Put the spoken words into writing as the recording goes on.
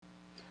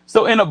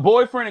So in a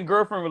boyfriend and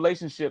girlfriend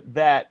relationship,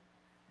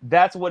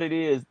 that's what it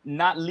is,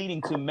 not leading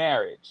to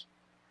marriage.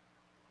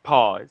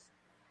 Pause.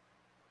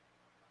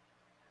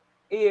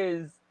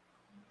 Is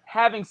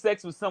having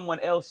sex with someone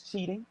else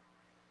cheating?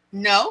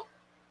 No.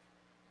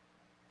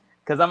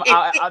 Because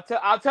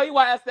I'll tell you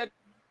why I asked that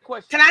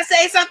question. Can I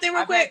say something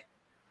real quick?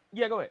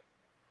 Yeah, go ahead.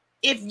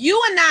 If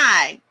you and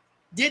I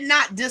did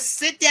not just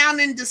sit down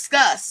and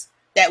discuss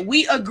that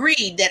we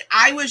agreed that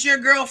I was your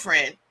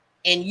girlfriend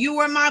and you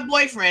were my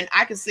boyfriend,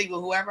 I can sleep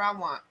with whoever I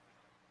want.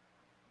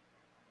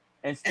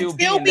 And still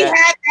we had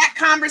that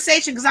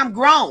conversation because I'm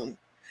grown.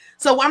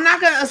 So I'm not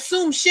going to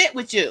assume shit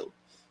with you.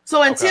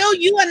 So until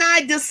you and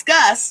I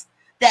discuss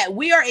that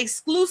we are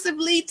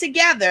exclusively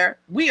together,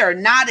 we are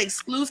not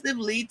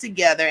exclusively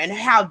together. And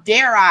how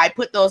dare I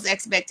put those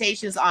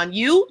expectations on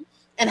you?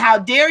 And how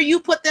dare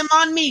you put them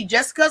on me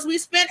just because we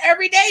spent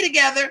every day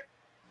together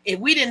if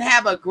we didn't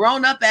have a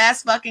grown-up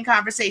ass fucking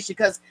conversation?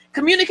 Because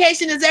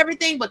communication is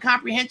everything, but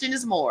comprehension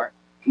is more.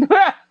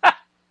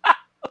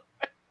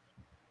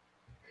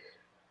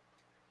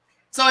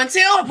 So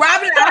until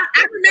Robin,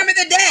 I remember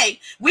the day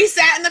we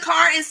sat in the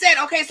car and said,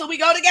 okay, so we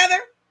go together?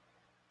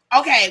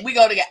 Okay, we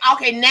go together.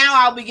 Okay, now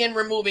I'll begin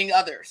removing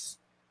others.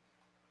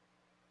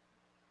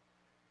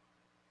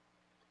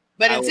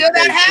 But until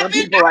that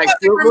happened, I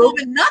wasn't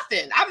removing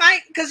nothing. I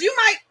might, because you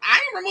might, I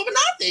ain't removing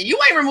nothing. You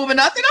ain't removing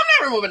nothing. I'm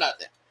not removing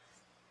nothing.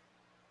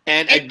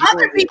 And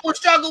other people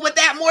struggle with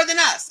that more than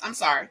us. I'm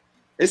sorry.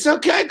 It's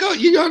okay. Go.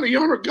 You want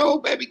to go,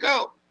 baby,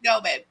 go.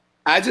 Go, baby.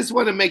 I just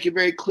want to make it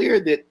very clear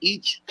that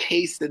each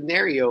case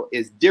scenario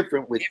is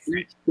different with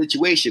each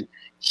situation.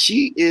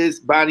 She is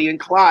Bonnie and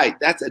Clyde.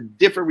 That's a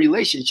different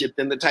relationship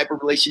than the type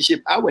of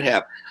relationship I would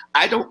have.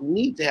 I don't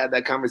need to have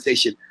that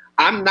conversation.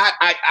 I'm not,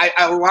 I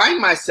align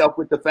myself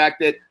with the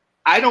fact that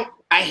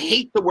I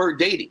hate the word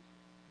dating.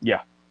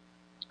 Yeah.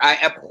 I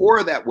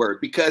abhor that word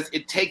because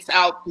it takes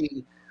out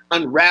the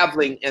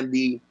unraveling and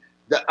the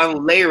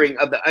unlayering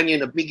of the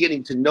onion of me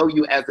getting to know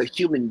you as a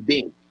human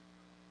being.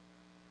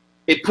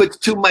 It puts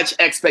too much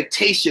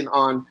expectation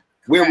on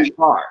where we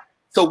are.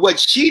 So what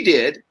she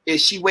did is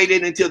she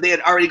waited until they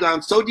had already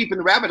gone so deep in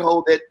the rabbit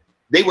hole that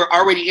they were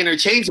already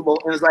interchangeable.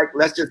 And it's like,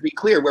 let's just be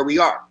clear where we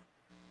are.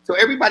 So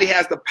everybody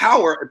has the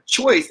power of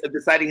choice of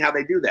deciding how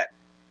they do that.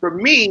 For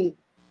me,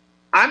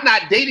 I'm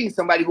not dating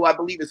somebody who I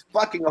believe is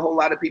fucking a whole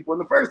lot of people in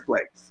the first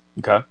place.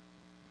 Okay.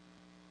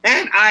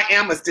 And I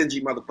am a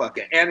stingy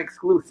motherfucker and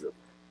exclusive.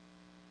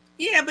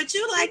 Yeah, but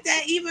you like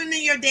that even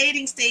in your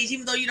dating stage,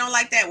 even though you don't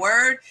like that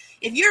word.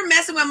 If you're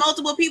messing with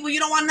multiple people, you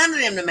don't want none of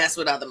them to mess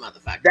with other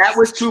motherfuckers. That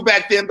was true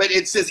back then, but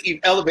it's just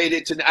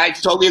elevated to. I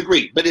totally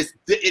agree, but it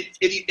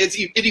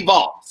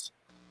evolves.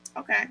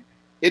 Okay.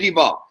 It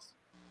evolves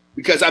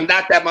because I'm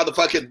not that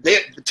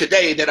motherfucker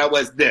today that I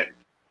was then.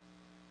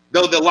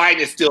 Though the line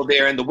is still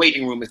there and the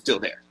waiting room is still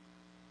there.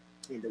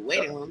 And the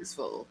waiting room is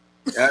full.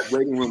 That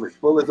waiting room is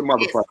full as a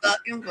motherfucker. It's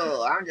fucking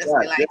full. I'm just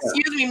like,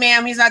 excuse me,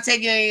 ma'am. He's not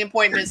taking any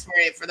appointments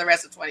for the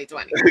rest of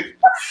 2020.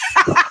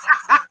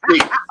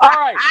 All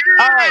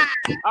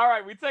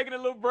right. We're taking a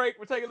little break.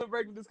 We're taking a little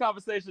break with this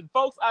conversation.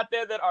 Folks out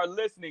there that are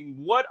listening,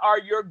 what are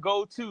your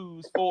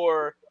go-tos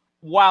for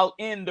while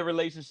in the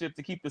relationship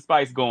to keep the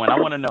spice going? I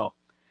want to know.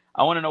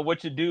 I want to know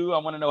what you do. I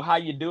want to know how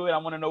you do it. I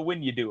want to know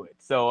when you do it.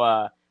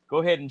 So go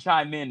ahead and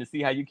chime in to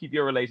see how you keep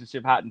your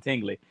relationship hot and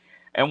tingly.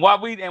 And while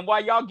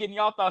y'all getting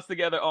y'all thoughts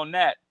together on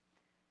that.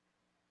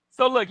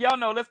 So look, y'all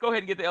know, let's go ahead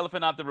and get the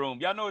elephant out the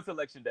room. Y'all know it's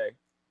election day.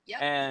 Yep.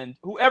 And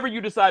whoever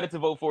you decided to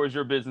vote for is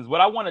your business.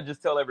 What I want to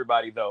just tell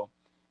everybody, though,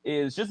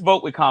 is just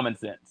vote with common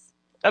sense.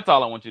 That's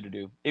all I want you to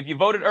do. If you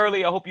voted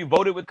early, I hope you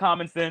voted with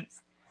common sense.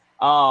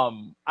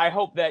 I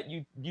hope that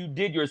you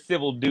did your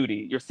civic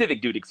duty,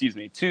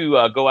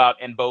 to go out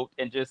and vote,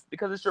 and just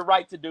because it's your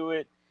right to do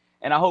it.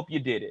 And I hope you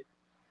did it.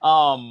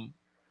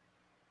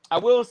 I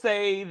will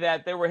say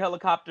that there were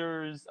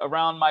helicopters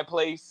around my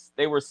place.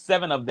 There were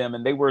 7 of them,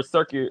 and they were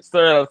circulating.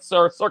 I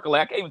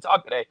can't even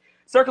talk today.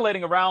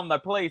 Circulating around my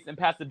place in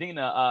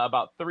Pasadena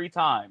about 3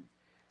 times.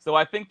 So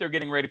I think they're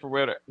getting ready for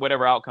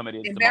whatever outcome it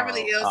is. And tomorrow.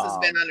 Beverly Hills has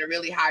been on a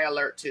really high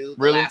alert too.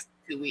 Last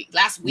 2 weeks.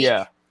 Last week,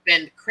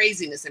 been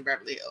craziness in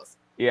Beverly Hills.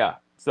 Yeah.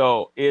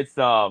 So it's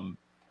so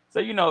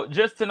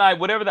just tonight,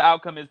 whatever the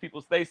outcome is,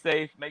 people stay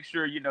safe. Make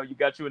sure you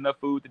got you enough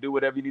food to do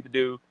whatever you need to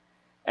do,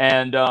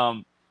 and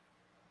I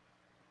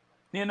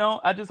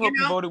just hope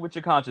you voted with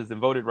your conscience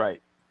and voted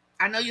right.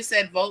 I know you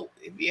said vote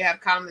if you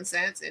have common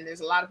sense, and there's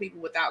a lot of people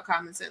without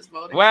common sense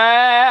voting.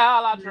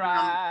 Well, I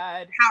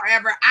tried.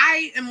 However,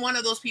 I am one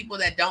of those people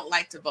that don't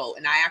like to vote,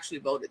 and I actually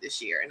voted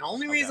this year. And the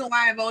only reason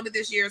why I voted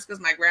this year is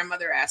because my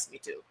grandmother asked me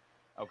to.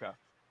 Okay.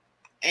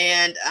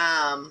 And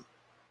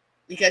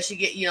because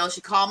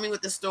she called me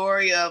with the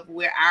story of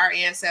where our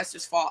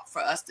ancestors fought for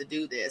us to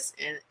do this.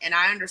 And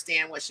I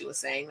understand what she was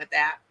saying with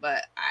that,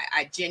 but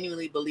I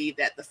genuinely believe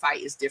that the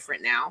fight is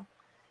different now.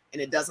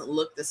 And it doesn't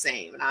look the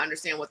same. And I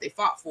understand what they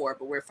fought for,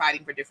 but we're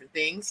fighting for different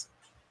things.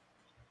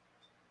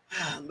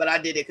 But I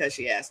did it because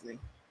she asked me.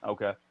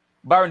 Okay.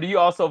 Byron, do you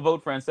also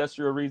vote for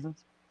ancestral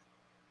reasons?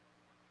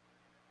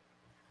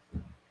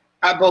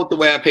 I vote the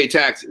way I pay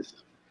taxes.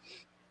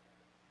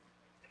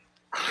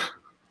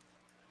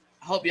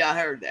 Hope y'all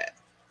heard that.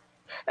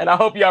 And I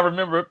hope y'all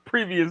remember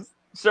previous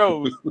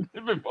shows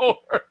before.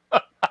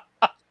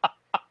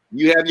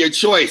 You have your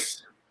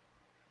choice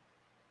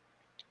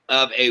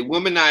of a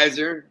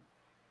womanizer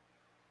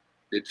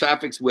that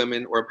traffics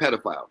women or a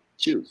pedophile.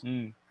 Choose.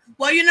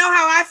 Well, you know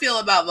how I feel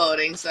about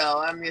voting, so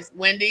I'm just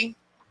Wendy.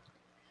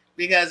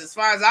 Because as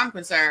far as I'm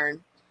concerned,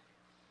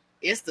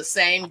 it's the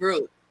same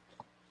group.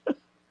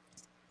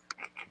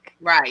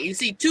 Right. You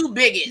see two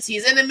bigots.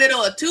 He's in the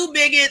middle of two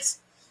bigots,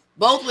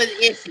 both with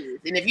issues.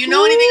 And if you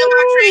know anything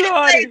about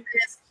trading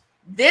places,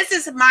 this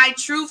is my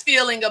true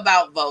feeling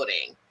about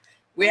voting.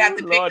 We have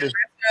to pick the lesser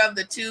of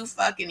the two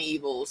fucking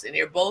evils, and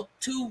they're both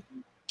two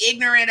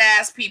ignorant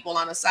ass people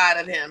on the side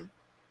of him.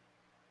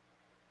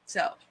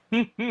 So.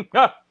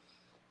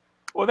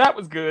 Well, that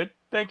was good.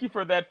 Thank you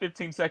for that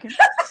 15 seconds.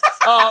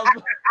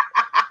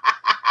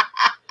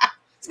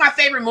 It's my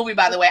favorite movie,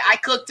 by the way. I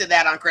cooked to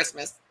that on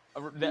Christmas.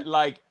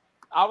 Like,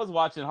 I was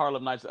watching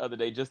Harlem Nights the other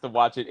day just to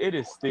watch it. It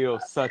is still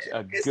such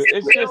a good.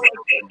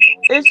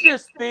 It's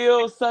just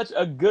still such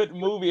a good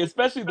movie,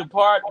 especially the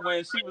part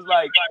when she was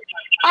like,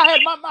 "I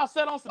had my mouth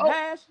set on some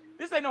hash.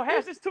 This ain't no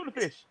hash. This tuna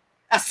fish.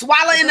 A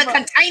swallow in the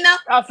container.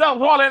 I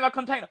swallow in a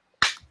container."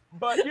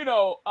 But you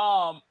know,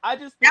 I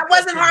just think that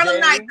wasn't Harlem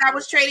Nights. That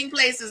was Trading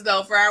Places,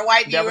 though, for our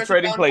white viewers. That was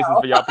Trading Places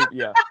for y'all people.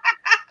 Yeah.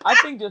 I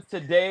think just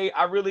today,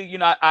 I really, you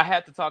know, I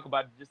had to talk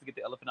about it just to get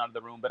the elephant out of the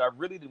room, but I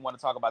really didn't want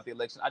to talk about the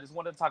election. I just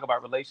wanted to talk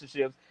about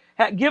relationships,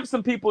 give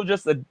some people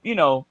just a, you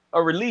know,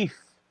 a relief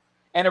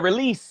and a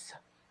release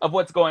of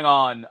what's going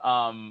on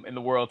in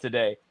the world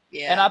today.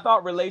 Yeah. And I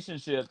thought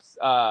relationships,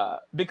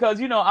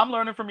 because, you know, I'm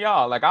learning from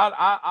y'all. Like,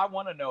 I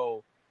want to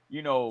know,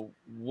 you know,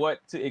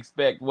 what to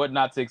expect, what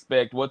not to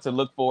expect, what to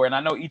look for. And I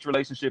know each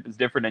relationship is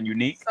different and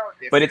unique,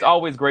 but it's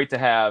always great to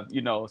have,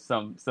 you know,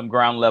 some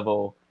ground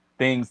level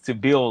things to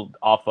build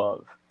off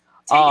of.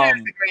 Take it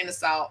with a grain of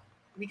salt,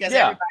 because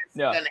everybody's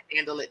gonna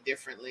handle it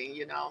differently,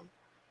 you know.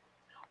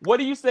 What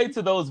do you say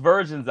to those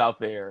virgins out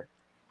there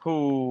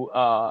who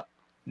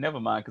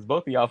never mind, because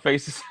both of y'all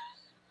faces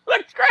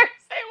look crazy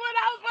when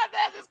I was about to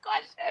ask this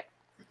question?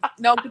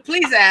 No,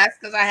 please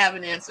ask, because I have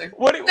an answer.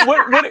 What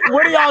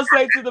do y'all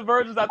say to the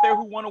virgins out there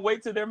who want to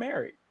wait till they're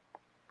married?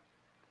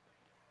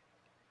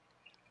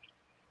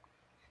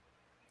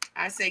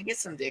 I say get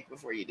some dick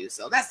before you do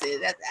so. That's it.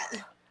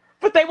 That's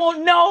But they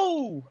won't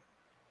know.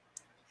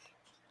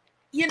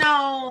 You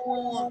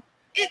know,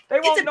 they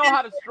won't know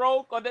how to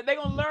stroke, or they're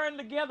going to learn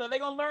together. They're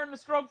going to learn the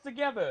strokes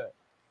together.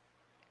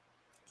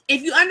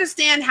 If you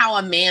understand how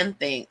a man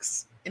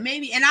thinks, and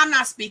maybe, and I'm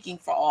not speaking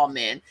for all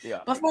men,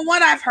 but from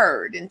what I've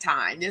heard in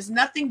time, there's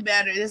nothing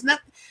better.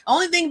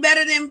 Only thing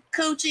better than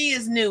coochie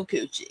is new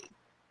coochie.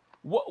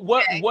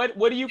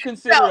 What do you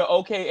consider an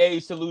okay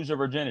age to lose your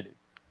virginity?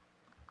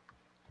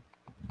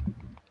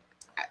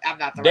 I'm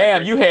not the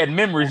Damn, you had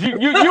memories. You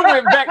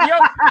went back.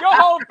 Your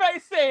whole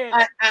face said.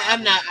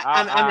 I'm not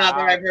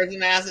the right person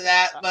to answer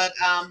that, but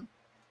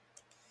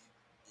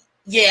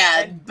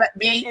yeah. But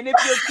me. And if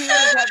your kid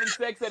is having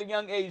sex at a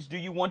young age, do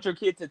you want your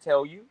kid to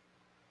tell you?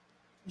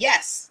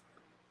 Yes.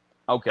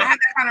 Okay. I have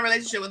that kind of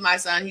relationship with my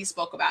son. He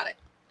spoke about it.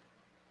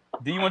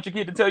 Do you want your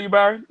kid to tell you,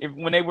 Byron,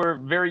 when they were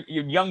very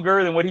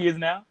younger than what he is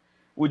now?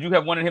 Would you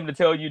have wanted him to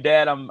tell you,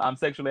 Dad, I'm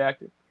sexually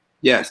active?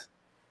 Yes.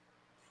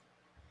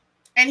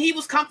 And he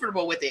was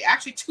comfortable with it.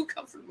 Actually, too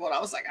comfortable. And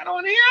I was like, I don't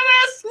want to hear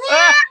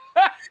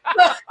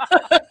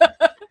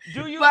this.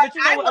 Do you? But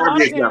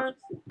you know,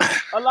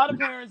 a lot of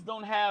parents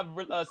don't have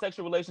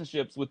sexual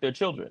relationships with their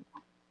children.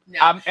 No,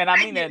 I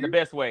mean that in the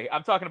best way.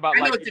 I'm talking about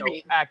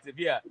active.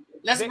 Yeah.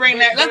 Let's reel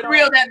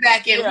that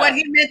back in. Yeah, what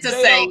he meant to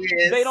say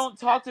is they don't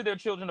talk to their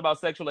children about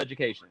sexual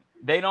education.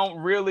 They don't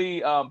really,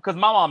 because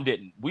my mom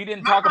didn't. We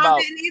didn't talk about.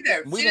 Didn't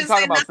either. We didn't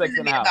talk about sex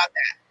in the house.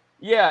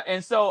 Yeah,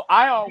 and so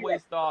I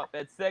always thought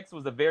that sex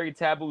was a very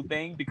taboo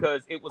thing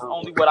because it was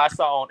only what I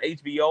saw on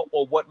HBO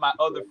or what my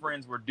other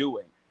friends were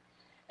doing.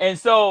 And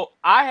so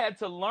I had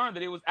to learn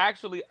that it was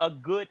actually a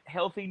good,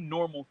 healthy,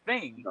 normal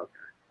thing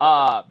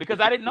because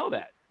I didn't know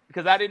that.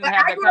 Because I didn't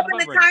have that kind of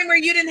upbringing. I grew up in a time where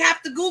you didn't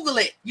have to Google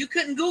it. You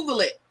couldn't Google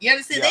it. You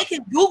understand? Yeah. They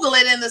can Google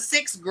it in the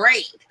 6th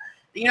grade.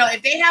 You know,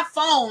 if they have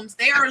phones,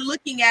 they are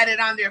looking at it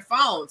on their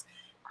phones.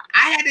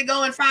 I had to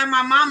go and find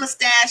my mama's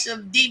stash of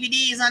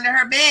DVDs under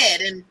her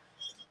bed and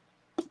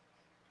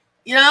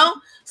you know,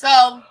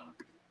 so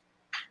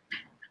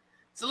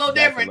it's a little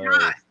different.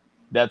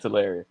 That's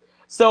hilarious.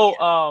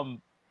 So,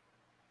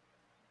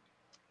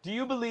 do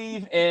you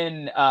believe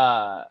in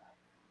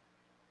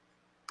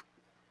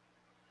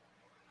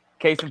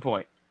case in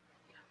point,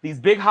 these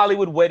big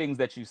Hollywood weddings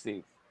that you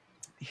see,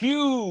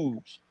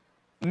 huge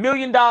 $1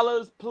 million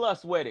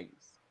plus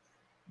weddings?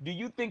 Do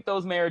you think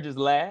those marriages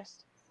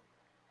last?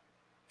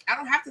 I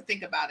don't have to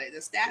think about it. The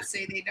stats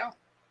say they don't.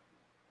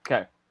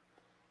 Okay.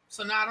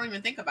 So now I don't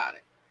even think about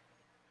it.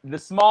 The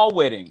small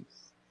weddings,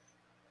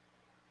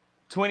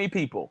 20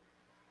 people,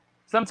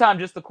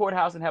 sometimes just the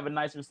courthouse and have a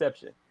nice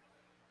reception.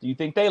 Do you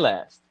think they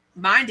last?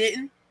 Mine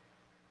didn't.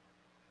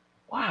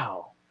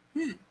 Wow.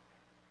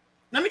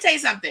 Let me tell you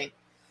something.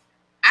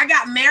 I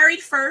got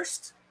married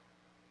first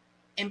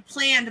and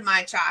planned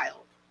my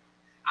child.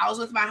 I was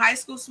with my high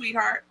school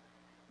sweetheart.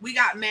 We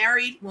got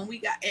married when we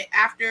got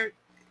after.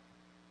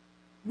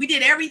 We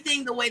did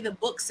everything the way the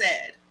book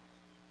said.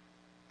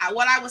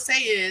 What I would say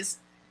is,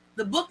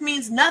 the book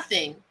means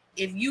nothing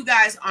if you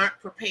guys aren't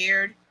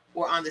prepared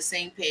or on the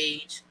same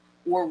page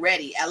or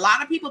ready. A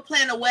lot of people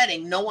plan a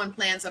wedding. No one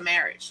plans a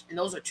marriage, and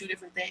those are two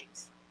different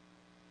things.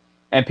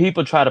 And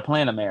people try to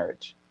plan a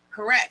marriage.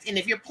 Correct. And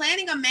if you're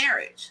planning a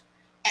marriage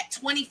at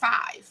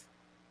 25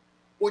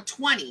 or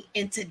 20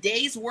 in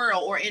today's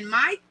world, or in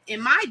my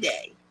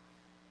day,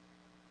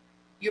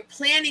 you're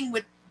planning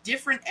with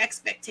different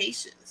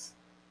expectations.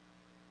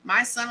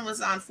 My son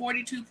was on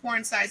 42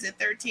 porn sites at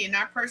 13, and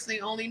I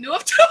personally only knew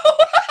of 2.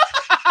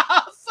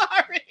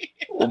 Sorry.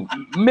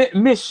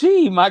 Miss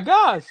She, my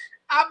gosh.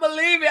 I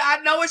believe it. I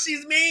know what she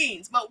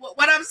means. But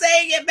what I'm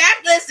saying,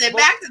 back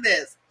to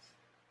this.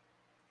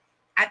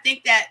 I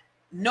think that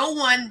no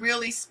one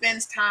really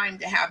spends time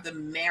to have the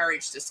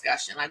marriage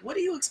discussion. Like, what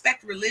do you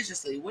expect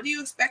religiously? What do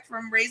you expect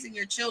from raising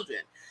your children?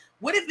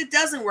 What if it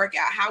doesn't work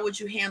out? How would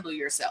you handle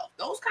yourself?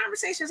 Those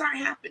conversations aren't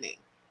happening.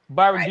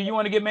 Byron, right? Do you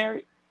want to get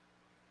married?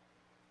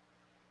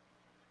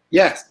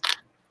 Yes.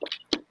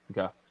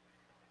 Okay.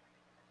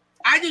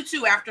 I do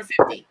too after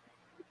 50.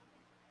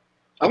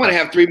 I want to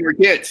have 3 more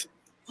kids.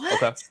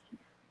 What?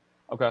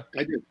 Okay.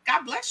 I do.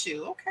 God bless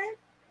you. Okay.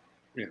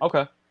 Yeah.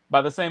 Okay.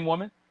 By the same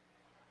woman?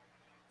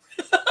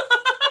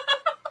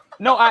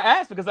 No, I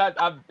asked because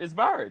I it's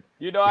Byron.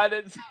 You know, I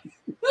didn't.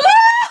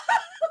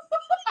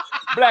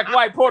 Black,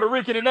 white, Puerto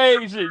Rican, and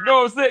Asian. You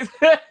know what I'm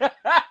saying?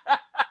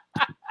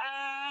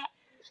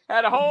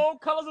 Had a whole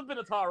colors of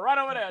Minotaur right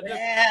over there.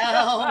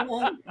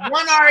 Well,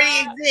 one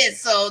already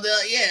exists, so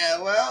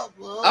well.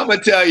 I'm gonna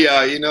tell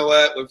y'all, you know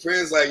what? With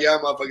friends like y'all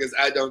motherfuckers,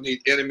 I don't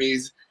need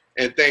enemies.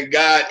 And thank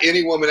God,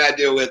 any woman I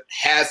deal with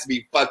has to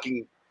be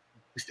fucking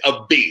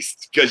a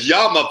beast, because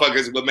y'all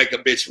motherfuckers will make a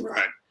bitch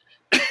run.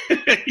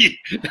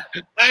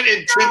 I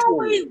didn't. No,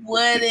 we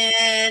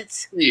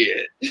wouldn't.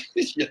 Yeah.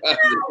 No,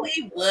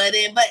 we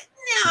wouldn't. But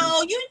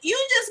no, you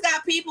just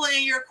got people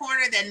in your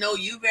corner that know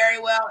you very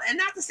well. And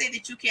not to say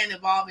that you can't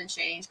evolve and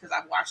change, because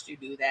I've watched you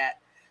do that.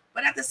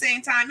 But at the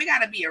same time, it got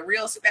to be a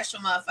real special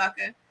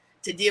motherfucker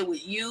to deal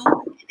with you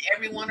and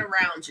everyone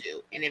around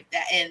you. And if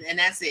that and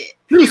that's it.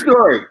 True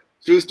story.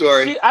 True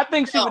story. I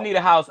think she would need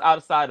a house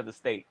outside of the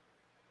state.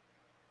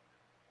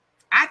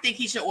 I think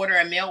he should order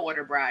a mail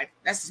order bride.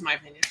 That's just my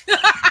opinion.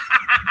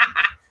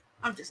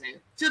 I'm just saying.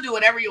 She'll do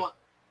whatever you want.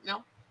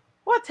 No?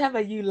 Whatever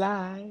you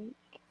like.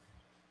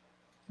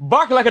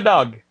 Bark like a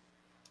dog.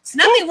 There's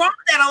nothing wrong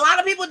with that. A lot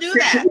of people do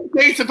that.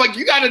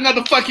 You got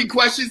another fucking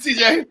question,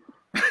 CJ?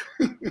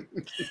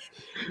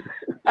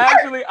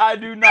 Actually, I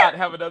do not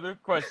have another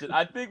question.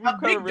 I think we've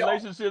covered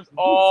relationships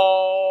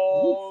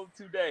all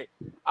today.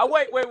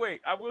 Wait.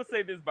 I will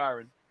say this,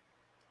 Byron.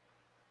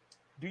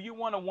 Do you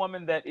want a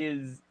woman that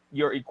is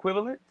your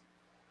equivalent?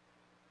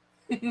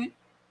 I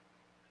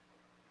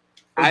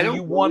do don't.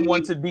 You want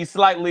one to be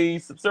slightly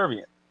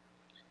subservient?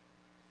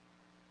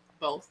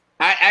 Both.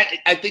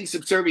 I think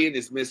subservient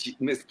is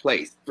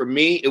misplaced. For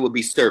me, it would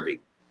be serving.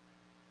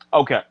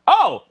 Okay.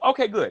 Oh,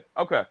 okay, good.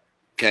 Okay.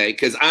 Okay,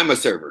 because I'm a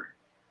server.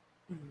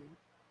 Mm-hmm.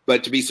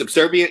 But to be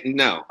subservient,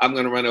 no. I'm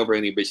going to run over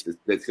any bitch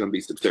that's going to be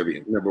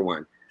subservient, number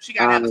one. She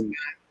got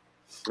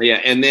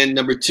yeah, and then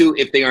number 2,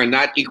 if they are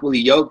not equally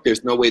yoked,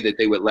 there's no way that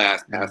they would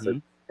last past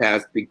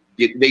they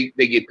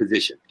get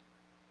positioned.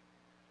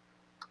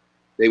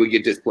 They would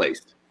get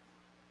displaced.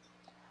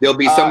 There'll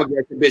be some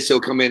aggressive bitch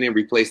who'll come in and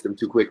replace them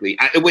too quickly.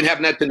 It wouldn't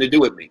have nothing to do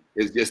with me.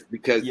 It's just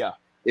because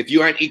if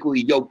you aren't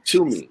equally yoked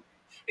to me,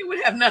 it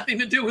would have nothing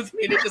to do with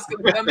me. They're just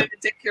going to come in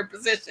and take your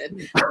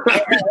position.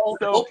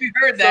 Hope you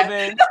heard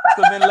that.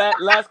 So then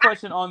last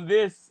question on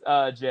this,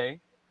 Jay.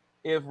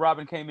 If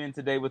Robin came in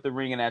today with the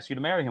ring and asked you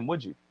to marry him,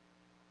 would you?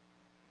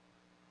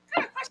 What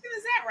kind of question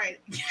is that, right?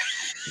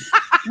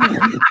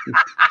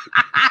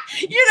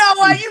 You know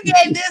what? You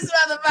gave this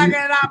motherfucker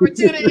an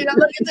opportunity to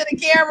look into the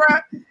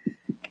camera.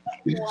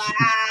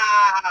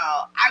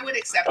 Wow. I would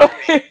accept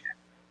it.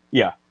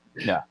 Yeah.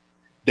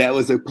 That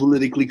was a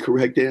politically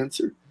correct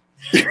answer.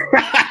 I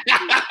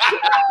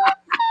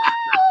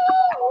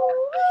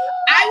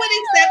would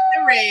accept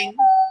the ring,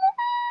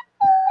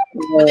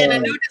 but then a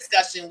new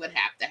discussion would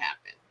have to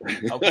happen.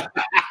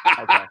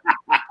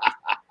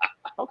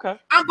 Okay.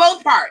 On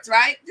both parts,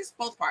 right? Just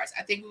both parts.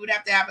 I think we would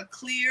have to have a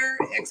clear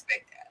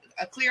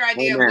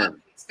idea of what we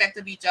expect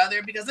of each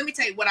other. Because let me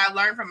tell you what I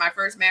learned from my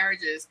first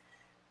marriage is,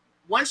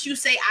 once you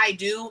say I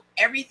do,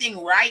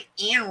 everything right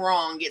and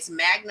wrong gets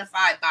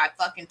magnified by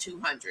fucking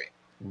 200.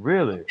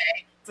 Really?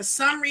 Okay? For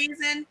some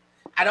reason,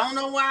 I don't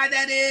know why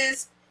that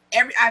is.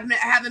 I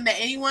haven't met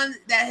anyone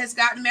that has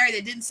gotten married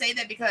that didn't say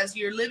that, because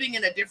you're living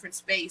in a different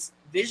space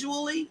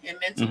visually and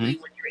mentally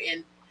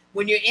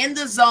when you're in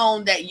the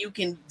zone that you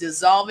can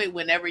dissolve it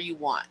whenever you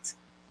want.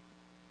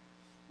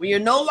 When you're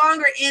no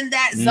longer in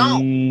that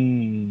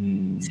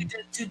zone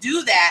to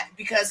do that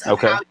because of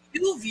how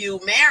you view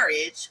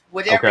marriage,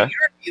 whatever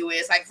your view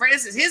is. Like, for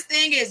instance, his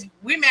thing is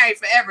we're married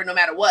forever no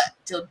matter what,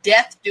 till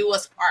death do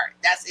us part.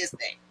 That's his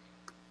thing,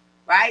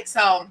 right?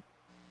 So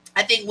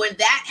I think when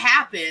that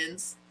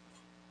happens,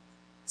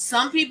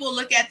 some people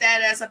look at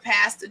that as a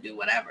pass to do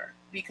whatever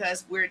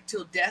because we're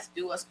till death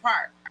do us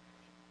part.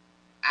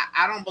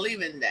 I don't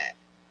believe in that.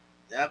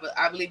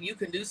 I believe you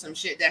can do some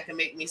shit that can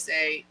make me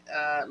say,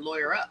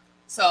 lawyer up.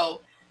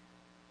 So,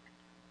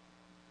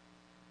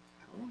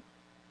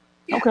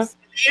 yes. Okay.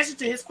 The answer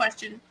to his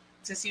question,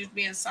 since he was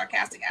being a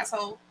sarcastic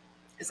asshole,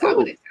 is I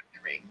would accept the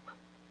ring.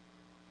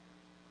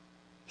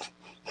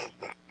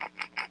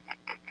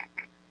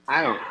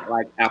 I don't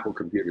like Apple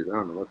computers. I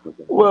don't know what's with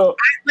that. Well,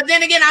 but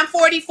then again, I'm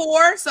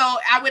 44, so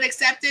I would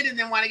accept it and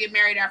then want to get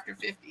married after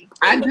 50.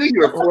 I knew you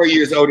were 4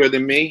 years older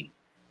than me.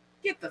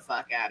 Get the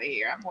fuck out of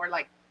here. I'm more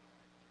like,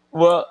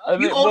 well, I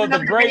mean, you old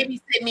enough to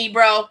babysit me,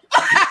 bro.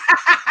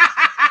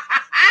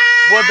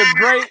 Well,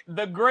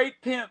 the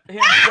great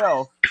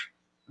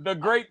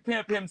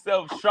pimp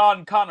himself,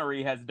 Sean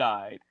Connery has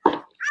died.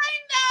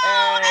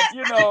 And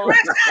you know,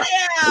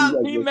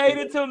 he made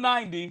it till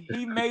 90.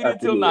 He made it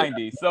till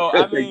 90. So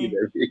I mean,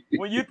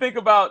 when you think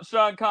about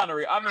Sean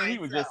Connery, I mean, he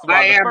was just suave.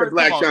 I am the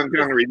black Sean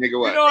Connery, nigga.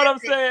 What? You know what I'm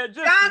saying?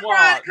 Just Sean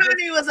suave.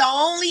 Connery was the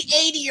only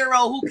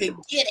 80-year-old who could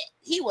get it.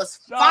 He was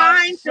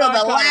fine till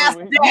the last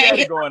day. He had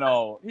it going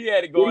on. He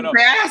had it going on.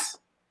 Pass?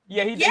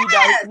 Yeah, he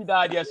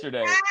died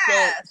yesterday.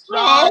 Yes. So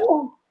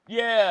Sean,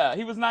 yeah,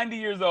 he was 90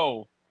 years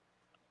old.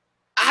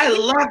 I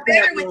love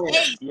that man.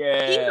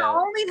 Yeah. He's the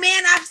only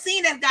man I've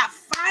seen that got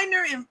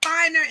finer and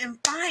finer and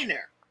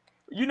finer.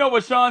 You know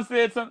what Sean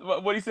said?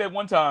 What he said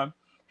one time?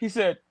 He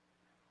said,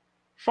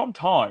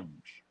 sometimes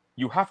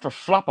you have to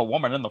slap a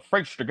woman in the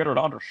face to get her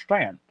to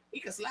understand. He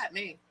could slap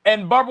me.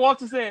 And Barbara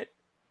Walters said,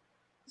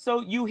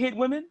 so you hit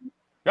women?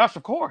 Yes,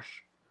 of course.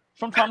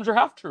 Sometimes you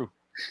have to.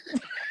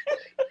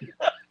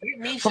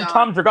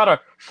 Sometimes you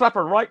gotta slap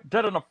her right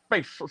dead in the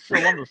face so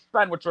she'll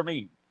understand what you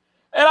mean.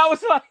 And I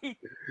was like,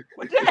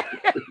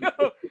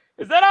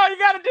 is that all you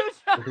gotta do,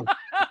 Sean?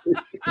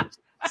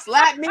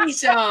 Slap me,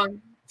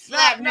 Sean.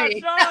 Slap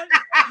me.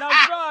 Now,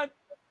 Sean,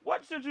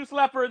 what should you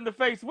slap her in the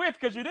face with?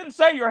 Because you didn't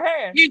say your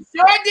hand. You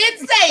sure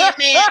did say it,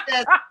 man.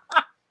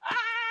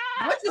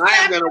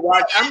 I'm gonna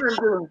watch.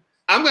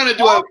 I'm gonna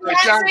do a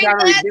Sean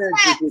Connery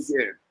dance this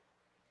weekend.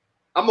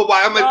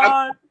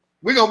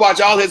 We're gonna watch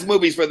all his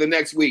movies for the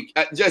next week,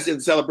 just in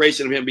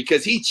celebration of him,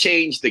 because he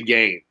changed the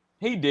game.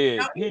 He did.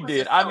 No, he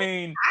did. I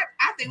mean,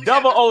 I think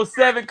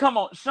 007. Come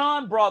on,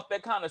 Sean brought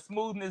that kind of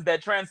smoothness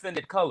that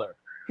transcended color.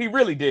 He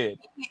really did.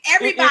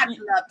 Everybody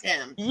loved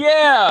him.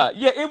 Yeah.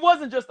 It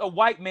wasn't just a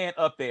white man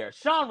up there.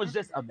 Sean was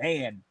just a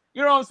man.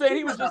 You know what I'm saying?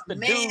 He was just a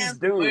dude's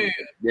dude.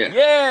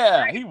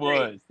 Yeah, he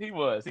was.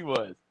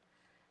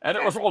 And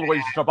it was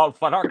always about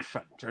fun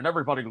accent, and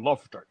everybody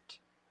loved it.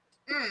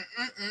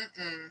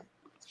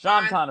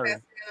 Sean Connery.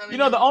 You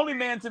know, the only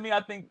man to me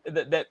I think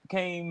that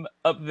came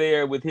up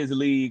there with his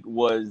league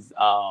was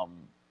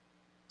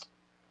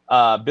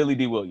Billy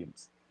D.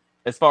 Williams,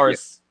 as far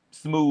as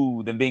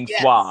smooth and being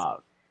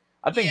suave.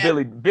 I think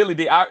Billy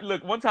D.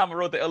 Look, one time I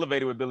rode the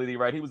elevator with Billy D.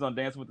 Right, he was on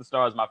Dancing with the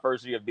Stars my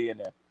first year of being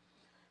there.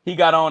 He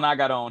got on, I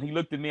got on. He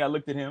looked at me, I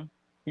looked at him.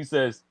 He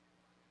says,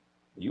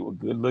 "You a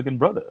good-looking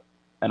brother,"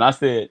 and I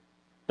said,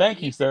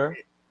 "Thank you, sir."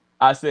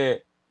 I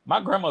said,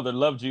 "My grandmother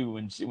loved you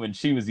when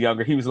she was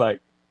younger." He was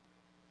like,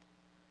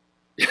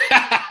 yeah,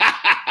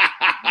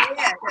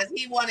 because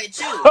he wanted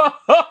you.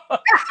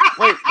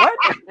 Wait, what?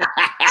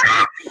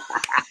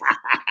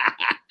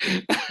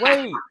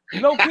 Wait,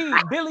 low key,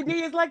 Billy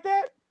D is like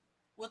that?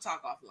 We'll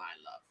talk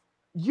offline, love.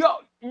 Yo,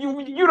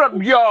 you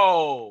don't.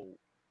 Yo,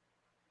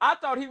 I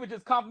thought he was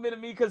just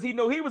complimenting me because he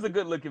knew he was a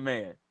good-looking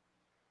man.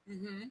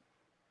 Mm-hmm.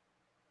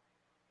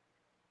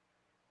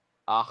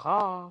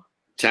 Aha.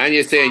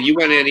 Tanya saying you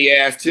went in the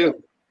ass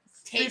too.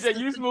 She said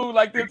you smooth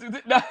like this.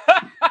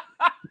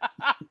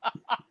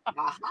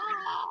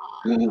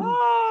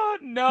 Oh,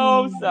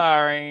 no,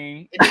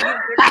 sorry.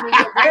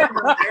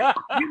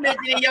 You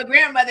mentioning your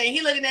grandmother, and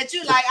he looking at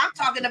you like, I'm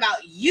talking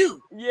about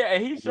you. Yeah,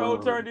 and he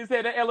turned his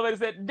head. The elevator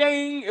said,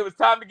 ding, it was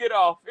time to get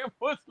off. It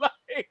was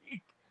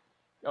like,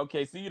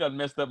 okay, so you done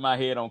messed up my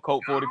head on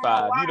Colt 45.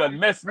 Wow. You done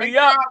messed me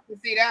up. To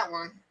see that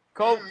one.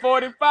 Colt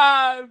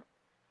 45.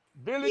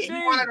 Billy D.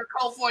 You wanted a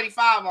Colt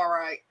 45, all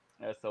right.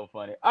 That's so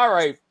funny. All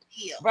right.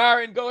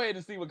 Byron, go ahead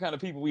and see what kind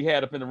of people we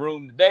had up in the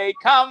room today.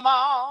 Come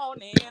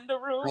on in the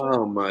room.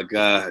 Oh my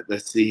God.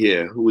 Let's see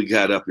here. Who we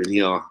got up in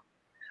here?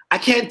 I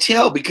can't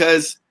tell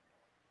because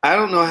I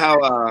don't know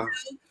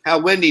how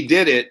Wendy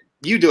did it.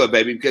 You do it,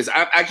 baby, because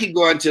I keep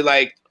going to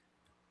like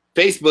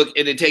Facebook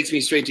and it takes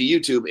me straight to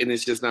YouTube and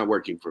it's just not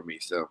working for me.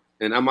 So,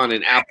 and I'm on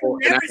an Apple.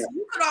 You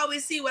could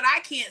always see what I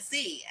can't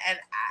see. And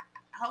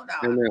hold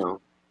on. I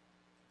know.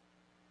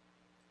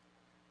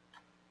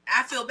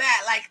 I feel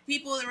bad. Like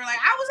people that were like,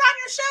 I was on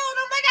your show, and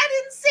I'm like, I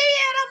didn't see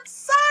it. I'm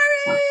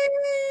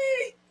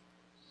sorry.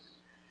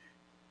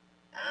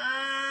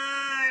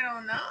 I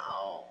don't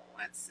know.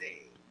 Let's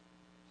see.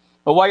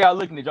 But while y'all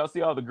looking, did y'all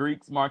see all the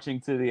Greeks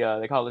marching to the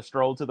they call it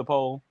stroll to the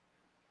pole?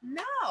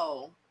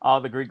 No.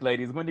 All the Greek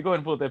ladies. Wendy, go ahead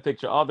and pull up that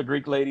picture. All the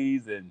Greek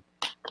ladies and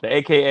the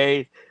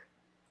AKA.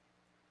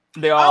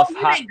 They all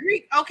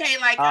Greek. Okay,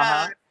 like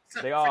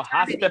they all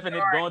hot stepping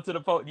it, going to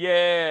the pole.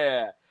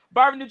 Yeah.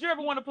 Byron, did you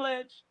ever want to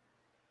pledge?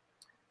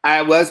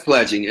 I was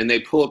pledging, and they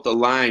pulled the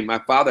line. My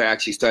father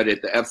actually started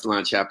at the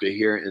Epsilon chapter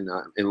here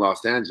in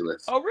Los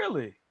Angeles. Oh,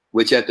 really?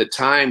 Which at the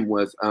time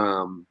was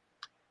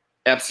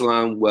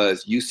Epsilon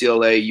was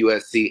UCLA,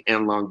 USC,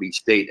 and Long Beach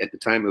State. At the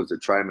time, it was a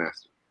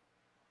trimester,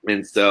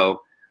 and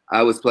so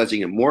I was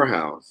pledging in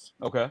Morehouse.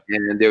 Okay.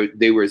 And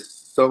there was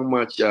so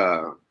much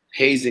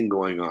hazing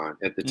going on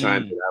at the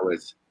time that I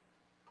was.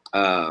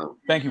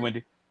 Thank you,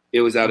 Wendy.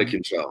 It was out of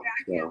control.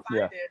 Yeah,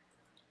 So,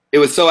 it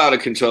was so out of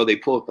control. They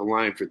pulled the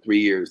line for 3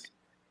 years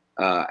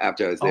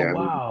after I was there. Oh,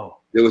 wow.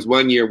 There was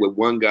 1 year where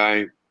one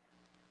guy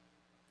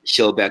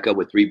showed back up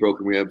with 3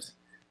 broken ribs.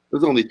 There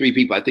was only 3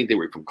 people. I think they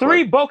were from Clark.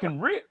 3 broken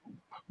ribs.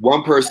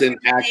 One person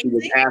actually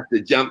was asked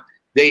to jump.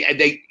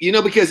 They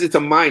because it's a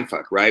mind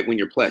fuck, right? When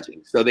you're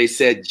pledging. So they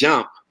said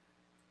jump.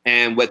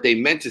 And what they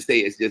meant to say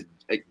is just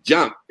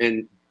jump.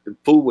 And the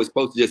fool was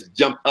supposed to just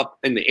jump up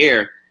in the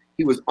air.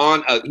 He was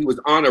on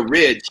a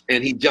ridge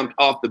and he jumped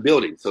off the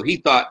building. So he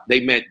thought they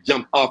meant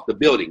jump off the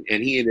building.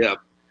 And he ended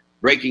up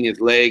breaking his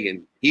leg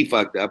and he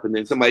fucked up. And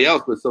then somebody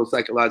else was so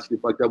psychologically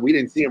fucked up. We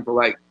didn't see him for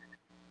like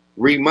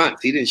 3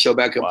 months. He didn't show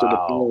back up to the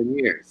following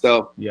year.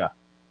 So yeah,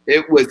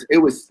 it was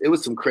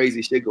some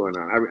crazy shit going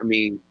on. I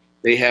mean,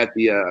 they had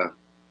the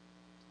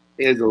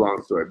it's a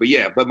long story, but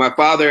yeah. But my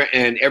father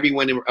and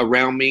everyone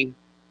around me,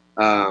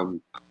 I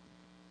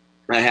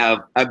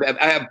have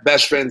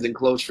best friends and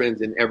close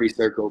friends in every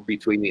circle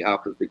between the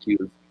alphas, the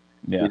Qs,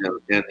 yeah, you know,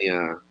 and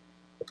the.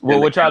 Well,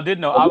 what y'all did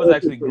know, I was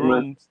actually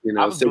groomed. You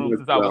know, I was groomed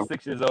since I was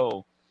 6 years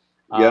old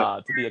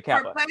to be a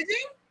Kappa.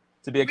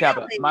 To be a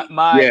Kappa.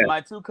 Really?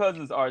 My 2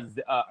 cousins are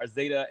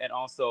Zeta and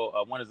also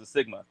one is a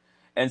Sigma,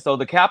 and so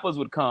the Kappas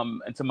would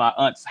come into my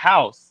aunt's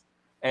house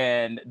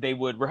and they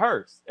would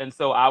rehearse. And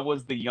so I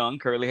was the young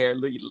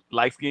curly-haired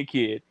light-skinned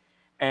kid,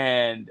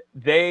 and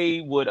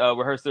they would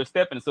rehearse their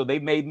step. And so they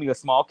made me a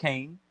small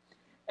cane,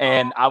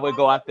 and I would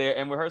go out there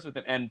and rehearse with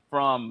them. And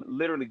from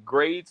literally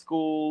grade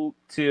school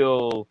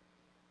till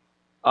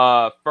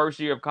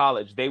first year of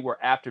college, they were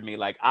after me.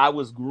 Like I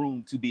was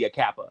groomed to be a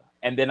Kappa.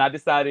 And then I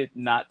decided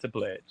not to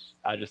pledge.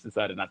 I just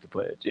decided not to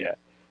pledge. Yeah.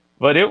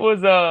 But it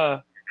was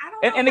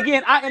and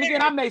again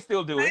I may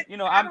still do it. You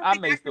know, I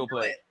may still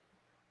pledge.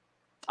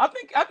 I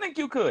think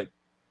you could.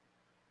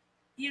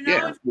 You know,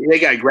 yeah, they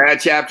got grad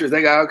chapters.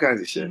 They got all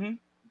kinds of shit. Mm-hmm.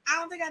 I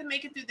don't think I'd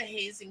make it through the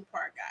hazing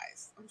part,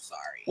 guys. I'm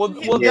sorry. Well,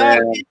 yeah.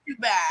 Get you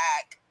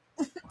back.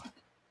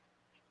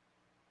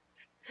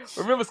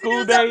 Remember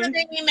School Days? Days?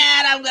 Make me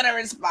mad. I'm gonna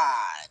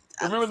respond.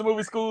 Remember the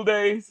movie School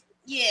Days?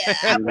 Yeah,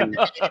 I wouldn't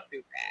make it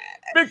through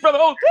that. Big Brother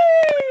OT.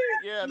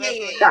 Yeah,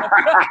 that's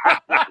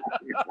Right.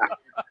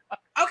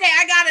 Okay,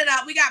 I got it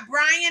up. We got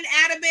Brian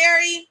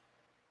Atterbury.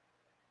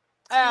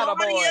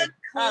 Claudia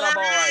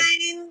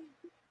Klein,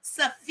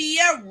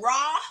 Sophia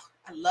Raw.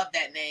 I love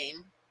that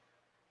name.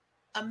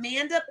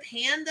 Amanda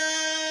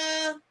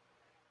Panda.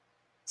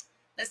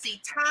 Let's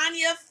see.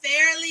 Tanya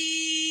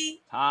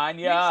Fairley.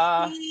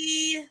 Tanya.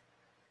 Ricky,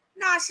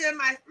 Nasha,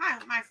 I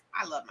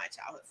love my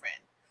childhood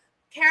friend.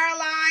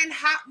 Caroline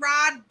Hot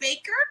Rod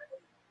Baker.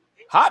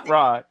 Hot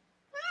Rod.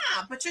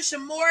 Patricia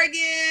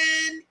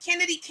Morgan.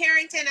 Kennedy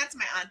Carrington. That's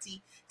my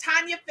auntie.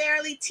 Tanya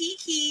Fairley. T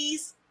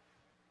Keys.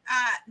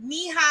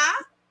 Neha.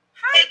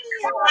 Hi,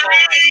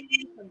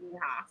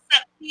 Neha.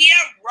 Sophia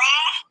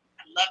Raw.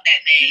 I love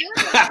that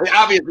name.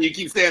 Obviously, you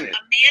keep saying it.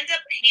 Amanda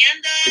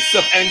Panda.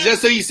 And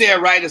just so you say it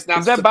right, it's not.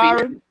 Is that Sophia,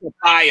 Byron?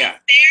 Sophia.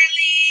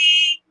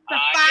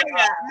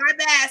 Sophia. My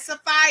bad.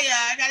 Sophia.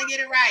 I gotta get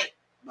it right.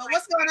 But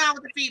what's going on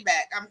with the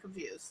feedback? I'm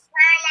confused.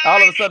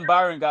 All of a sudden,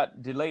 Byron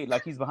got delayed,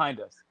 like he's behind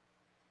us.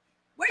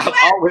 Where you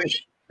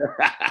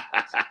at?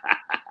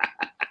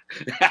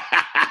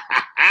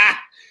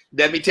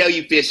 Let me tell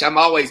you, Fish, I'm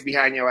always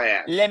behind your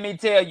ass. Let me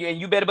tell you, and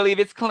you better believe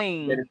it's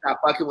clean. Better stop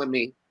fucking with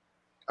me.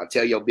 I'll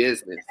tell your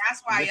business. And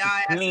that's why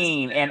y'all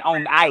clean and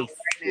on ice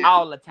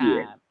all the time.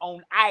 Yeah.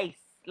 On ice,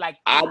 like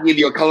I'll give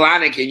you a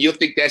colonic, and you'll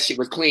think that shit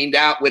was cleaned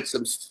out with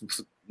some.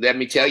 Let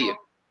me tell you.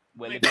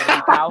 Well, it better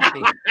be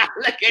coffee.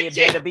 It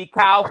better be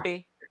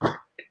coffee.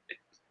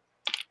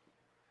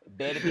 It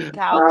better be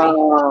coffee.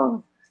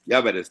 Oh,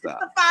 y'all better stop.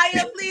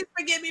 Sophia, please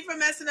forgive me for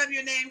messing up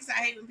your name because I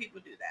hate when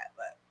people do that.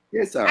 But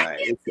it's all right.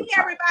 I can't see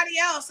everybody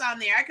else on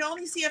there. I can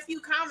only see a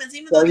few comments,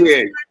 even so though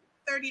there's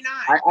 39.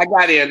 I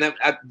got in.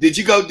 Did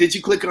you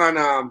click on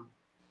let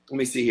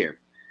me see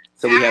here.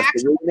 So we have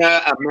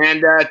Serena,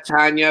 Amanda,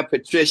 Tanya,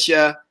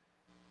 Patricia.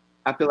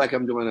 I feel like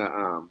I'm doing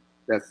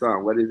that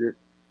song. What is it?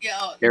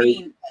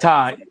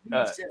 Tanya,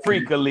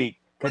 Freak Elite,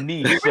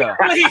 Kanisha,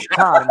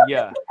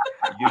 Tanya.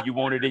 Do you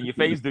want it in your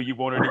face? Do you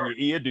want it in your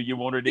ear? Do you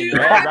want it in your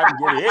hands? I can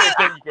get it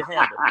anything you can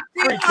handle.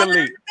 Freak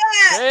Elite.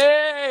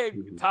 Hey,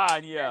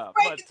 Tanya,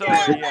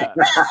 Latoya,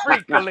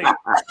 Freak Elite,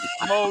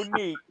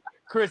 Monique,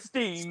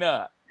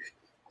 Christina.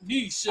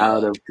 Nisha.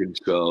 Out of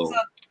control.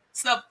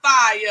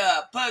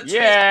 Sophia, Patricia.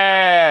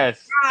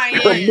 Yes.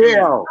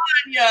 Michelle.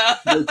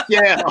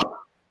 Michelle.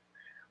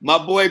 My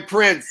boy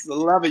Prince,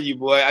 loving you,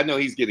 boy. I know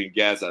he's getting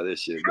gas out of this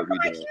shit, but we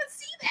don't. I can't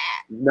see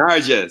that.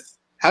 Narjas.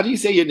 How do you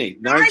say your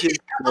name? Narjas.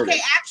 Okay,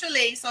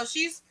 actually, so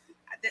she's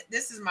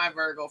This is my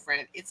Virgo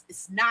friend.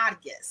 It's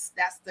Nodgus.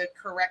 That's the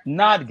correct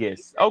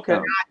Nodgus. Okay.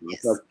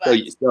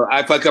 Nodgus, So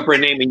I fuck up her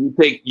name and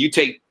you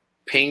take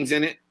pains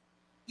in it.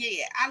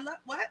 Yeah, I love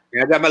what?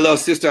 I got my little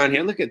sister on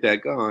here. Look at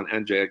that. Go on,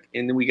 Andrea.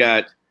 And then we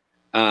got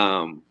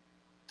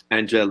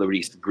Andrea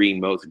Larice Green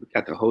Moses. We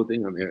got the whole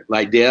thing on there.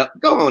 Lydell.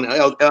 Go on,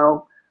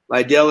 LL.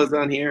 Lydell is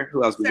on here.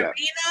 Who else we got?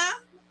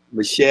 Serena.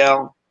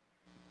 Michelle.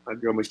 My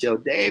girl Michelle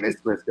Davis.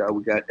 Let's go.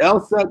 We got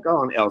Elsa. Go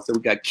on, Elsa. We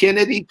got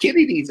Kennedy.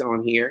 Kennedy's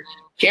on here.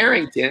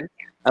 Carrington.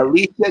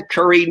 Alicia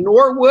Curry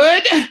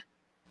Norwood.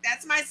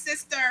 That's my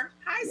sister.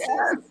 Hi,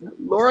 Yes. sister.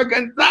 Laura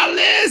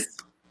Gonzalez.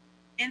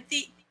 And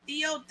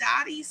Theo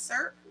Dottie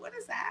Sir. What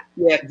is that?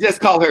 Yeah,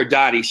 just call her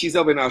Dottie. She's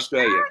over in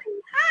Australia.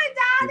 Dottie. Hi,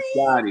 Dottie.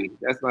 Dottie.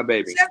 That's my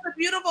baby. She has a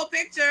beautiful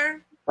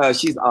picture.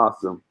 She's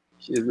awesome.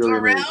 She's really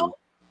amazing. Darrell.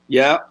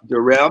 Yeah,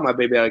 Darrell, my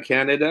baby out of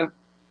Canada.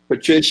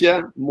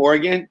 Patricia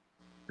Morgan.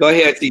 Go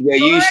ahead, CJ.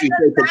 You usually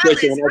say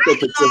Patricia and I say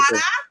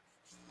Patricia.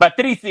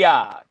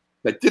 Patricia.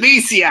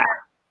 Patricia.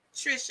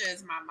 Trisha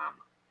is my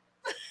mama.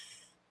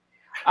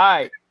 All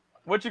right.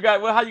 What you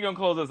got? Well, how you gonna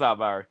close us out,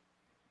 Barry?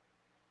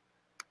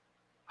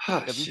 Oh,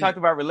 Because we shit. talked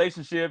about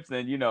relationships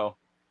and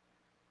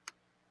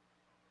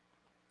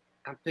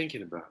I'm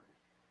thinking about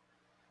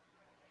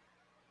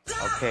it.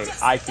 okay,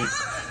 I see.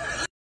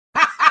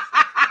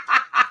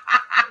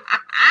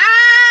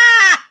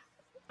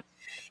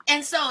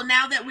 And so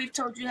now that we've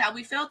told you how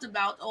we felt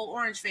about old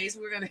Orange Face,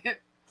 we're gonna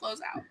close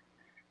out.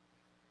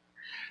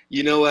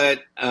 You know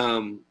what?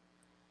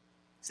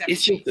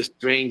 It's just a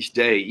strange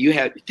day. You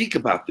had think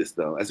about this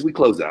though, as we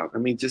close out. I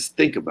mean, just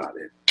think about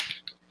it.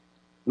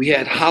 We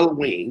had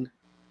Halloween,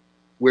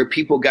 where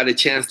people got a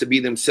chance to be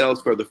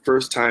themselves for the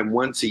first time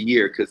once a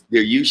year, because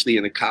they're usually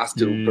in a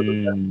costume for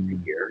the rest of the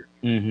year.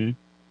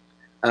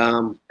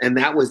 Mm-hmm. And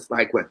that was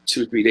like what,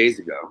 2 or 3 days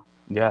ago.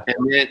 Yeah.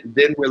 And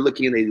then we're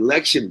looking at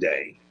election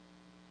day,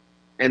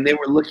 and then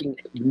we're looking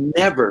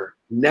never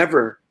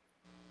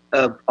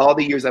of all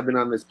the years I've been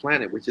on this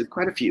planet, which is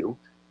quite a few,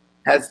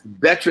 has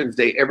Veterans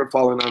Day ever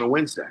fallen on a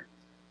Wednesday.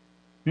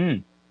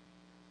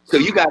 So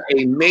you got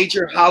a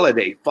major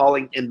holiday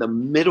falling in the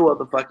middle of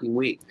the fucking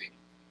week.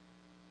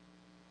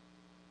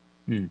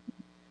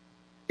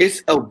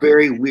 It's a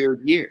very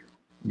weird year.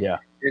 Yeah.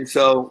 And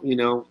so,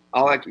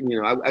 all I can,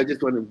 I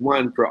just want to,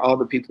 one, for all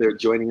the people that are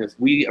joining us,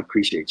 we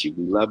appreciate you.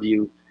 We love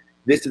you.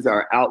 This is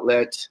our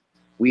outlet.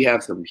 We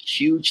have some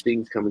huge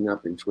things coming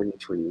up in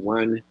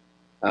 2021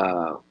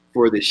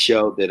 for this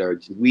show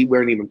that we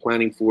weren't even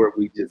planning for it.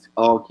 We just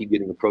all keep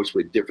getting approached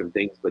with different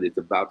things, but it's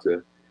about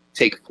to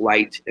take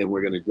flight and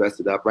we're going to dress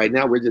it up. Right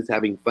now, we're just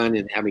having fun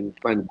and having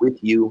fun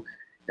with you.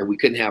 And we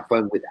couldn't have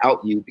fun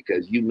without you,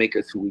 because you make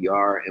us who we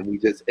are. And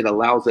it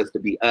allows us to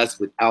be us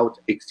without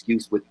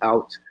excuse,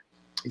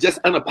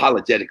 just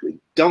unapologetically.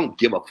 Don't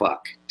give a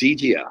fuck.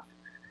 DGF,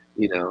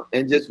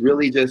 and just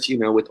really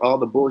with all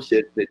the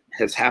bullshit that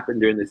has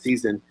happened during the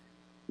season,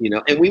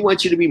 and we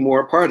want you to be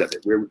more a part of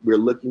it. We're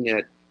looking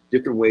at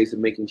different ways of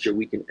making sure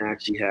we can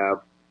actually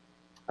have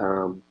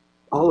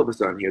all of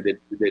us on here that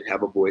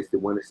have a voice, that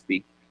want to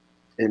speak.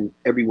 And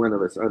every one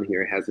of us on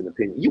here has an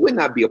opinion. You would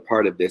not be a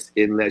part of this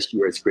unless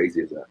you're as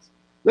crazy as us.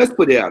 Let's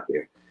put it out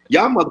there.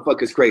 Y'all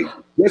motherfuckers crazy.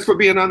 Just for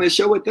being on this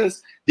show with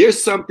us,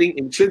 there's something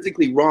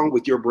intrinsically wrong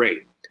with your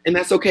brain. And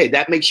that's okay.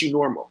 That makes you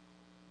normal.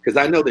 Because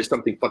I know there's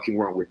something fucking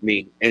wrong with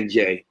me,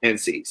 NJ,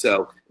 NC.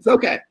 So it's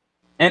okay.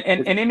 And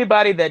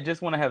anybody that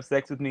just want to have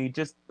sex with me,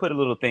 just put a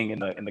little thing in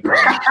the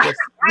comments.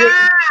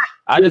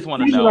 I just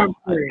want to know. Am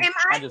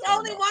I the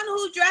only one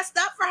who dressed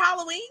up for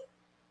Halloween?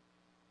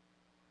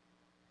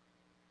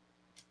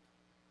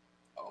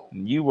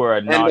 You were a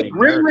and naughty the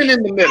gremlin nerd.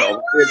 in the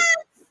middle.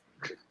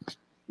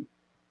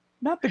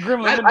 Not the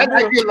gremlin.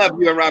 I did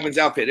love you in Robin's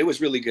outfit. It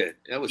was really good.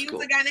 That was cool.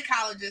 He was a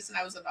gynecologist and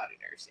I was a naughty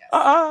nurse.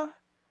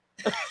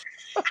 Yes.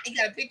 You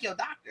gotta pick your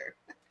doctor.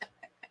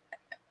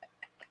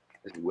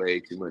 That's way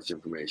too much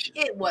information.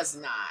 It was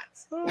not.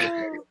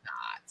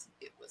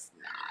 It was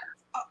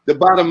not. The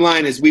bottom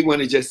line is, we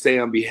want to just say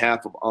on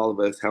behalf of all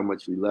of us how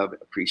much we love,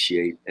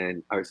 appreciate,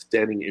 and are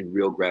standing in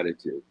real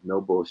gratitude.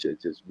 No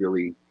bullshit. Just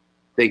really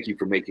thank you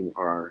for making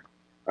our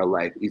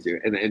life easier.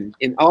 And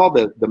in all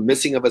the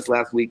missing of us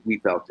last week, we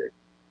felt it,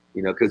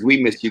 because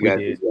we missed you guys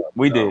as well.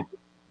 We did.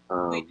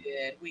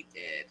 We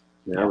did.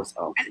 Yeah, that was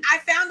awesome. And I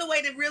found a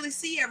way to really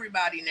see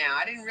everybody now.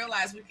 I didn't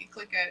realize we could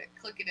click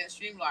it in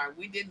Streamline.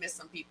 We did miss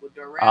some people.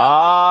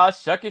 Darrell.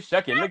 Shuck it.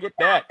 Look at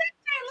that.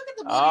 Look at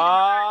the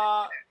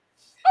booty.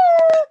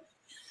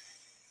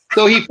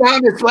 So he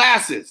found his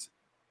glasses.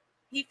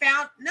 He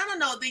found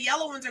no. The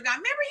yellow ones are gone.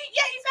 Remember, he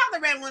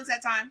found the red ones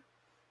that time.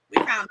 We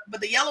found them,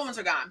 but the yellow ones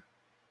are gone.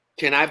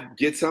 Can I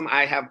get some?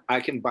 I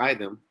can buy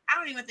them. I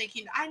don't even think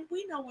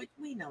we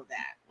know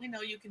that. We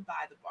know you can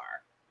buy the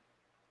bar.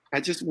 I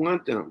just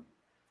want them.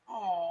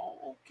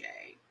 Oh,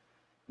 okay.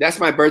 That's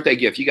my birthday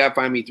gift. You gotta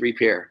find me 3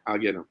 pair. I'll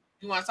get them.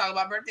 You want to talk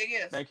about birthday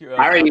gifts? Thank you.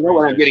 I already know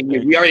what I'm getting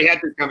you. We already had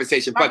this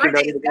conversation. My Fucking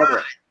birthday's together.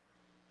 gone.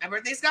 My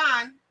birthday's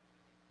gone.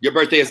 Your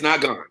birthday is not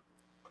gone.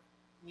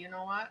 You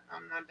know what?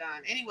 I'm not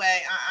done.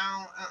 Anyway,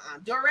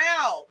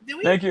 Darrell,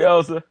 Thank you,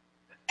 Elsa.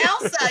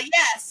 Elsa,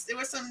 yes. There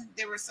were some,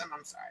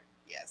 I'm sorry.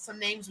 Yeah, some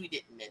names we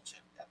didn't mention.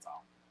 That's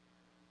all.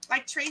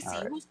 Like Tracy.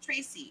 All right. Who's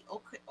Tracy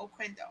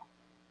Oquendo?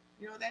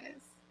 You know what that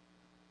is?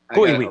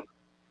 Wait.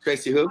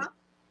 Tracy who?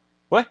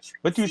 What?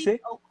 What you say?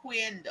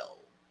 Oquendo.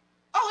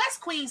 Oh, that's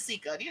Queen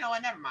Sika. You know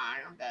what? Never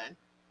mind. I'm done.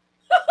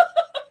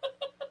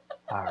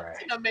 All right. I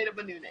think I made up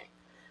a new name.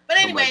 But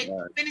anyway,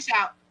 finish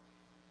out.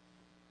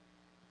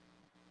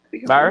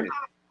 Byron?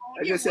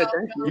 I just said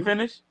thank you. You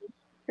finished?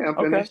 Yeah, I'm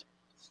finished.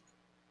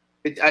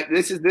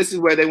 This is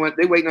where they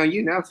waiting on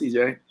you now,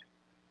 CJ.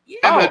 Yeah.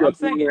 I'm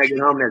saying when I get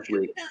home next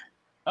week.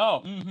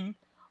 Oh, mm-hmm.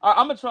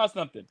 I'm gonna try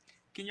something.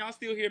 Can y'all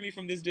still hear me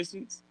from this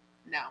distance?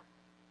 No.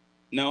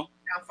 No?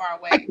 I'm far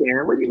away. I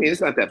can. What do you mean?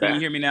 It's not that Can bad.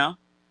 you hear me now?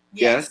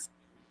 Yes.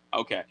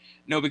 Okay.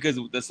 No, because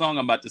the song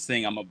I'm about to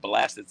sing, I'm gonna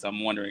blast it. So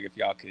I'm wondering if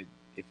y'all could,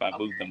 if I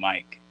move the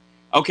mic.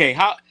 Okay.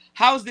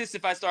 How's this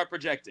if I start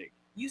projecting?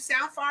 You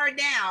sound far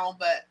down,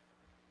 but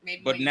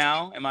maybe. But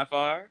now, am I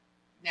far?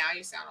 Now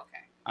you sound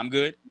okay. I'm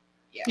good.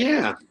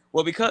 Yeah.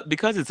 Well,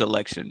 because it's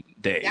election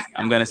day,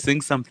 I'm gonna sing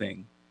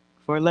something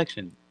for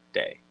election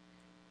day,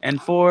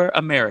 and for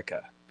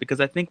America,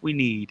 because I think we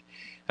need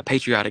a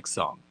patriotic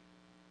song.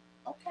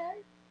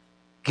 Okay.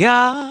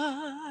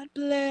 God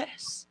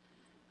bless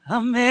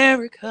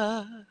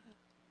America,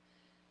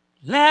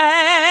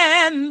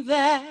 land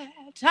that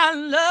I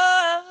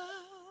love.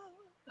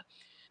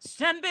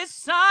 Stand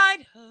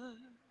beside her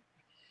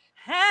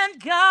and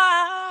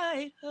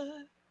guide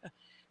her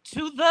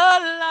to the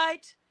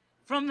light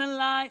from the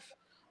life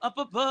up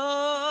above,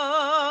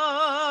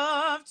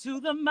 to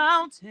the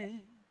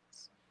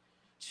mountains,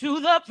 to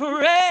the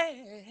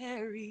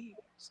prairies,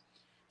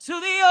 to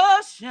the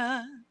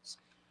oceans,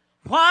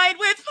 white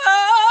with foam.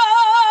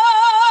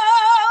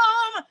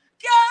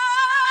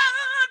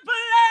 God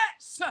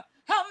bless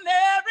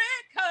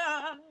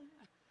America,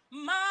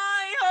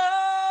 my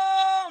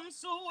home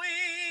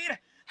sweet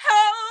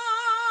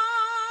home.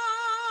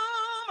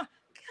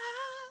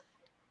 God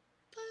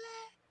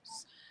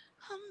bless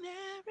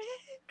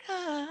America,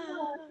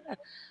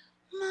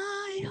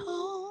 my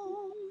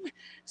home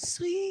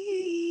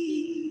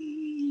sweet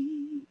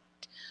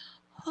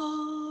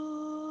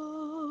home.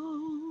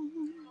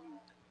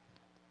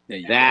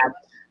 That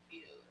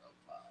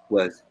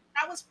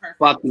was perfect.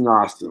 fucking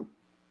awesome.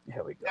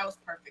 Here we go. That was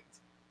perfect.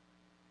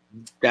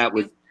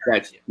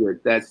 That's good.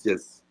 That's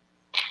just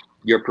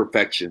your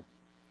perfection.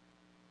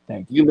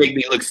 Thank you. You make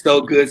me look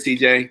so good,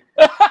 CJ.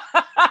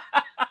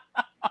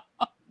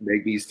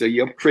 Make me so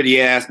you're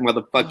pretty ass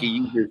motherfucker.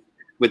 You just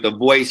with the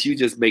voice, you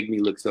just make me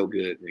look so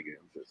good, nigga.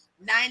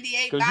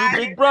 98. Cause you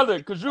big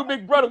brother.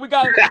 We look good.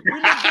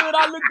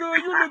 I look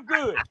good. You look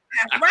good.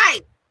 That's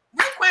right.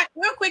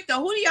 Real quick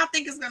though, who do y'all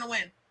think is gonna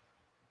win?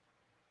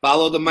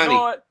 Follow the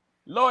money.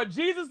 Lord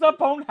Jesus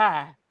up on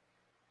high.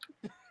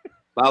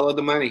 Follow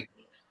the money.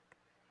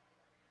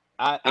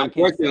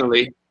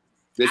 Unfortunately,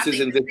 this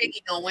isn't Miss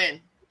Piggy gonna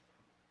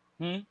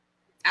win.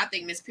 I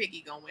think Miss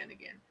Piggy gonna win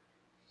again.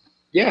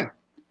 Yeah.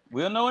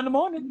 We'll know in the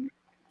morning.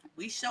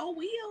 We sure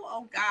will.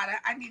 Oh God,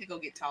 I need to go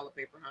get toilet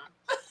paper, huh?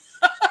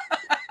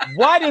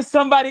 Why did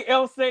somebody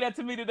else say that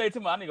to me today?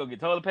 I need to go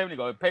get toilet paper,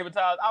 go get paper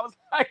towels. I was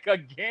like,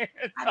 again.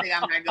 I think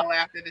I'm gonna go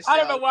after the show. I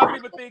don't know why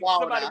people think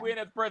somebody win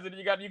as president.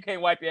 You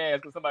can't wipe your ass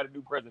because somebody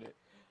new president.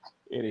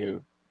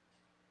 Anywho.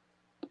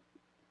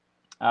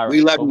 All right.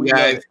 We love you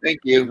guys. Thank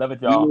you. Love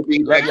it, y'all. We will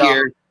be back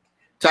here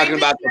talking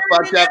about the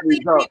fucked up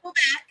results.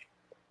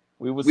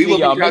 We will see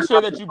y'all. Make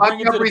sure that you bring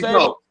it to the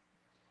table.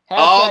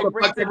 All the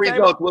fucked up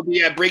results will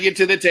be at Bring It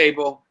to the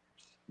Table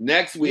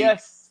next week.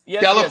 Yes.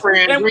 Tell a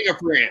friend, bring a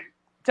friend.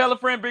 Tell a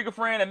friend, bring a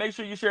friend, and make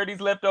sure you share these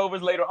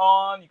leftovers later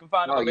on. You can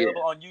find them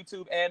available on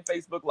YouTube and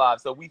Facebook Live.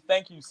 So we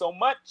thank you so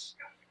much,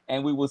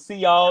 and we will see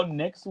y'all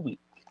next week.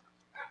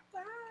 Bye.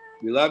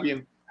 We love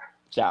you.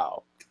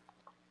 Ciao.